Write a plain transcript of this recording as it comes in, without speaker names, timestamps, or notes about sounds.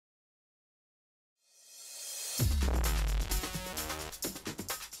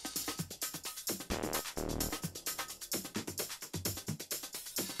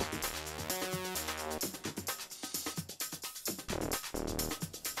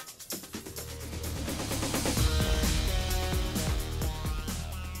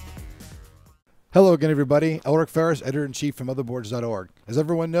Hello again, everybody. Elric Ferris, Editor-in-Chief from Motherboards.org. As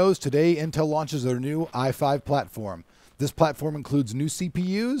everyone knows, today Intel launches their new i5 platform. This platform includes new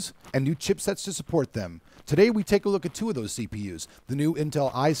CPUs and new chipsets to support them. Today we take a look at two of those CPUs, the new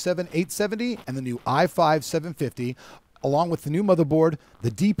Intel i7-870 and the new i5-750, along with the new motherboard,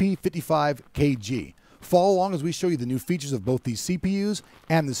 the DP55KG. Follow along as we show you the new features of both these CPUs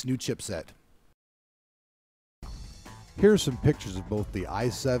and this new chipset. Here are some pictures of both the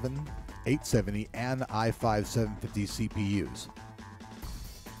i7-870 and i5-750 CPUs.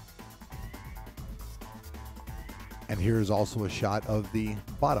 And here is also a shot of the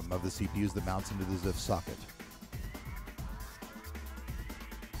bottom of the CPUs that mounts into the ZIF socket.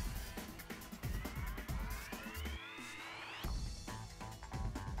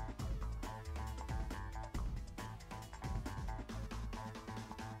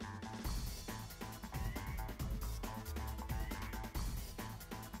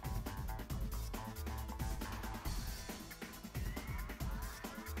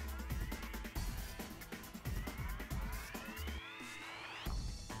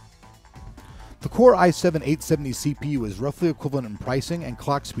 The Core i7-870 CPU is roughly equivalent in pricing and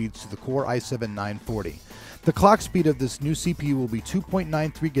clock speeds to the Core i7-940. The clock speed of this new CPU will be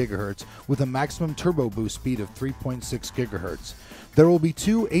 2.93 GHz with a maximum turbo boost speed of 3.6 GHz. There will be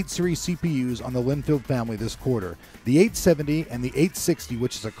two 8-series CPUs on the Lynnfield family this quarter, the 870 and the 860,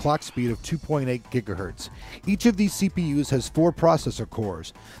 which is a clock speed of 2.8 GHz. Each of these CPUs has 4 processor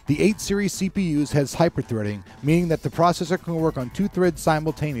cores. The 8-series CPUs has hyperthreading, meaning that the processor can work on 2 threads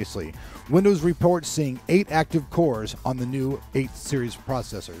simultaneously. Windows reports seeing 8 active cores on the new 8-series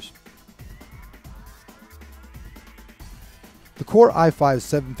processors. The Core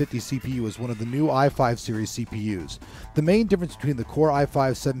i5-750 CPU is one of the new i5 series CPUs. The main difference between the Core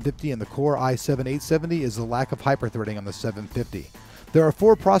i5-750 and the Core i7-870 is the lack of hyperthreading on the 750. There are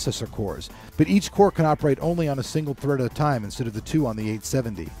 4 processor cores, but each core can operate only on a single thread at a time instead of the 2 on the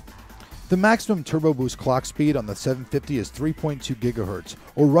 870. The maximum turbo boost clock speed on the 750 is 3.2 GHz,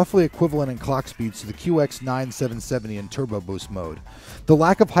 or roughly equivalent in clock speeds to the QX9770 in turbo boost mode. The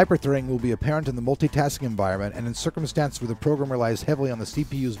lack of hyperthreading will be apparent in the multitasking environment and in circumstances where the program relies heavily on the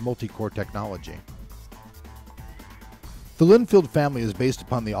CPU's multi-core technology. The Lynnfield family is based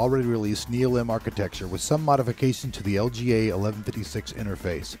upon the already released NeoLim architecture with some modification to the LGA 1156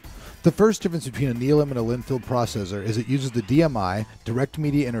 interface. The first difference between a NeoLim and a Lynnfield processor is it uses the DMI, Direct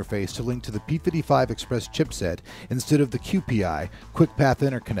Media Interface, to link to the P55 Express chipset instead of the QPI, Quick Path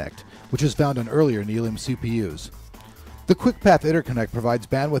Interconnect, which is found on earlier NeoLim CPUs. The Quick Path Interconnect provides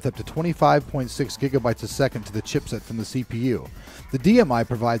bandwidth up to 25.6 GB a second to the chipset from the CPU. The DMI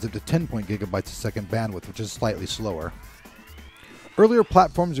provides up to 10 GB a second bandwidth, which is slightly slower. Earlier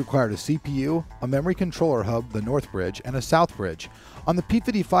platforms required a CPU, a memory controller hub, the North Bridge, and a South Bridge. On the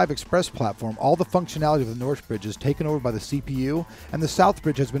P55 Express platform, all the functionality of the North Bridge is taken over by the CPU, and the South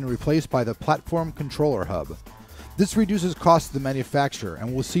Bridge has been replaced by the Platform Controller Hub. This reduces costs to the manufacturer,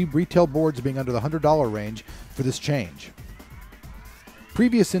 and we'll see retail boards being under the $100 range for this change.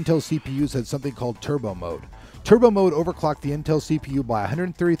 Previous Intel CPUs had something called Turbo Mode. Turbo Mode overclocked the Intel CPU by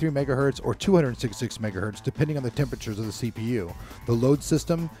 133 MHz or 266 MHz depending on the temperatures of the CPU, the load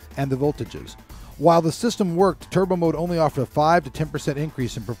system, and the voltages. While the system worked, Turbo Mode only offered a 5 to 10%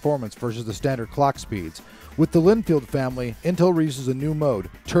 increase in performance versus the standard clock speeds. With the Lynnfield family, Intel releases a new mode,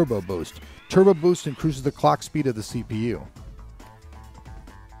 Turbo Boost. Turbo Boost increases the clock speed of the CPU.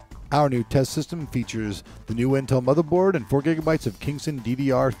 Our new test system features the new Intel motherboard and 4 GB of Kingston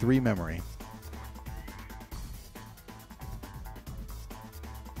DDR3 memory.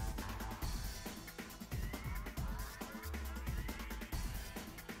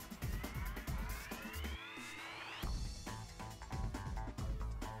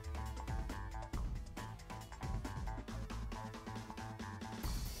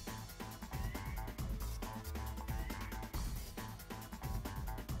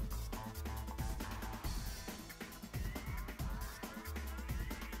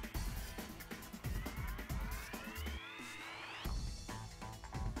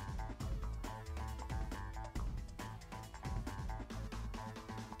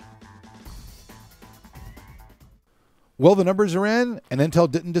 Well, the numbers are in, and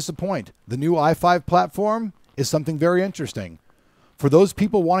Intel didn't disappoint. The new i5 platform is something very interesting. For those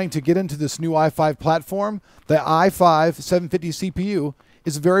people wanting to get into this new i5 platform, the i5-750 CPU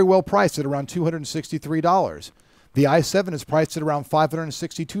is very well priced at around $263. The i7 is priced at around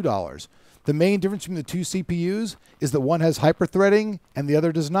 $562. The main difference between the two CPUs is that one has hyperthreading and the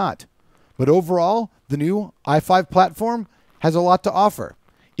other does not. But overall, the new i5 platform has a lot to offer.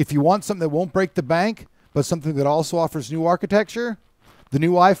 If you want something that won't break the bank, but something that also offers new architecture, The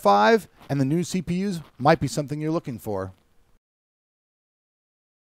new i5 and the new CPUs might be something you're looking for.